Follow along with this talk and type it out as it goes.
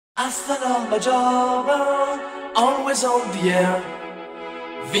Astronaut jobber, always on the air.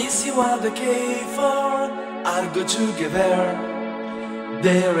 Busy what the cave for, I'll go together.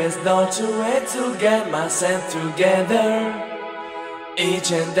 There is no two way to get myself together.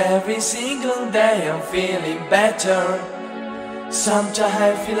 Each and every single day I'm feeling better. Sometimes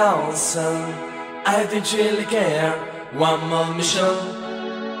I feel lonesome, I don't really care. One more mission.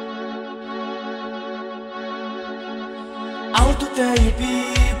 How to tell you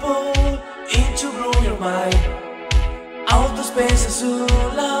people, it to blow your mind. Outer space is so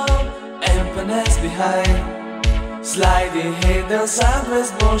loud, emptiness behind. Sliding hidden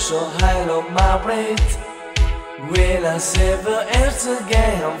sideways, motion high on my breath. Will I save the earth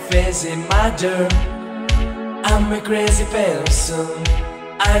again? I'm facing my dirt. I'm a crazy person,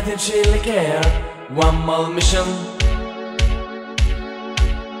 I don't really care. One more mission.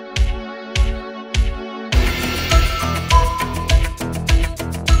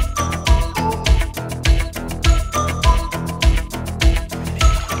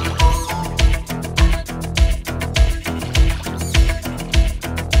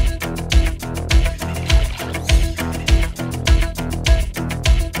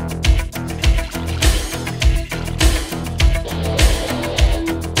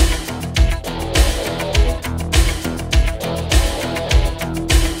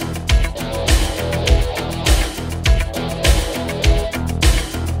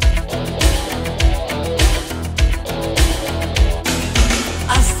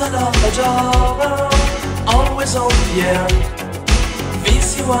 Jobber, always on the air.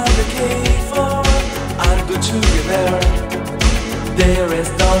 Busy what the cave for, I'll go together. There is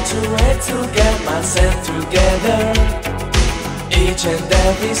no two way to get myself together. Each and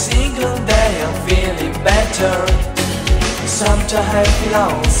every single day I'm feeling better. Sometimes I feel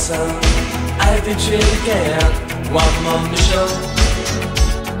lonesome, I don't really care. One more mission.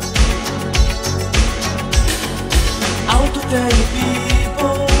 How to tell you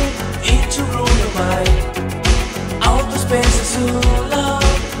people, to blow your mind. Outer space is so loud,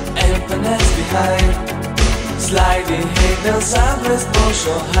 emptiness behind. Sliding hidden sideways,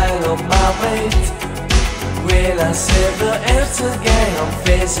 motion high on my weight. Will I save the earth again? I'm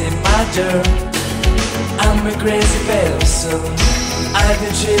facing my dirt. I'm a crazy person, I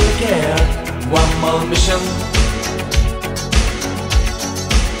don't really care. One more mission.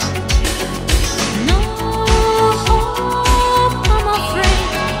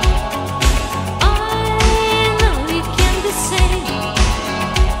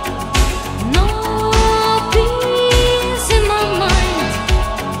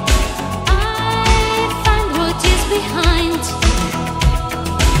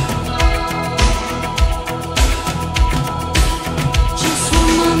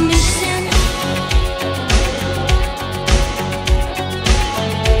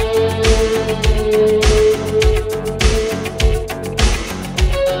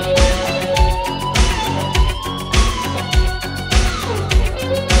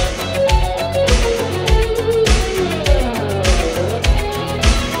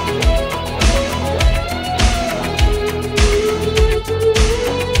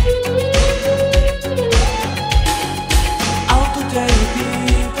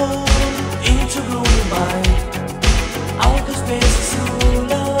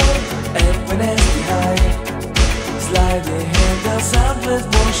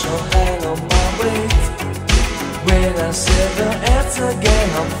 Again,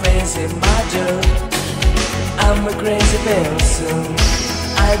 I'm facing my dirt. I'm a crazy person,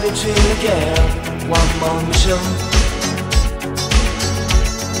 I don't really care. One more mission.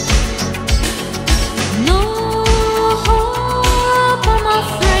 No hope, I'm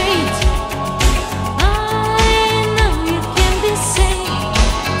afraid. I know you can be safe.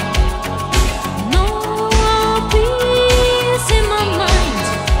 No peace in my mind.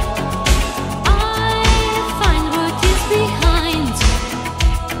 I find what is behind.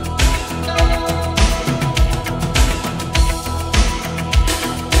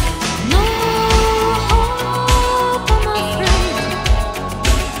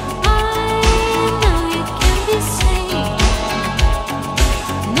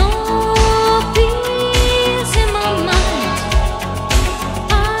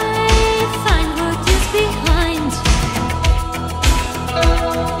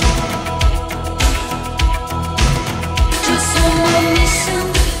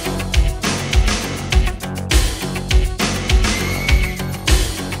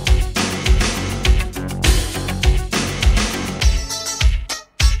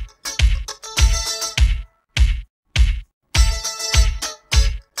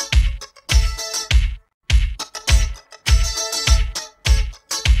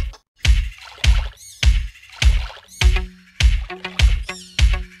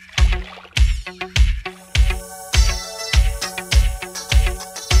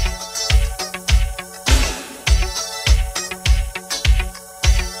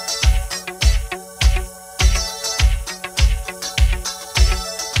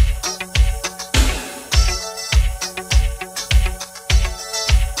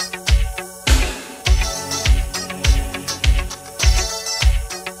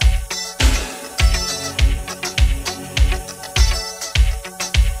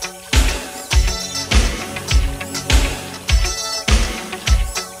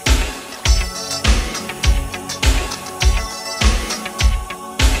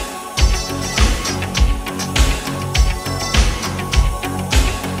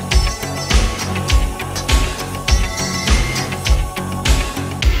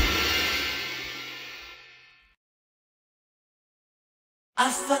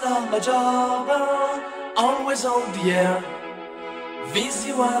 Often on my job, always on the air.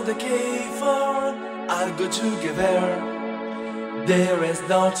 Busy while the for I'll go together. There is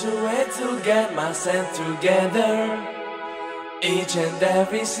no two way to get myself together. Each and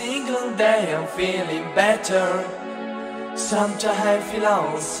every single day I'm feeling better. Sometimes I feel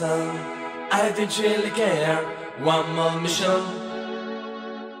lonesome, I don't really care. One more mission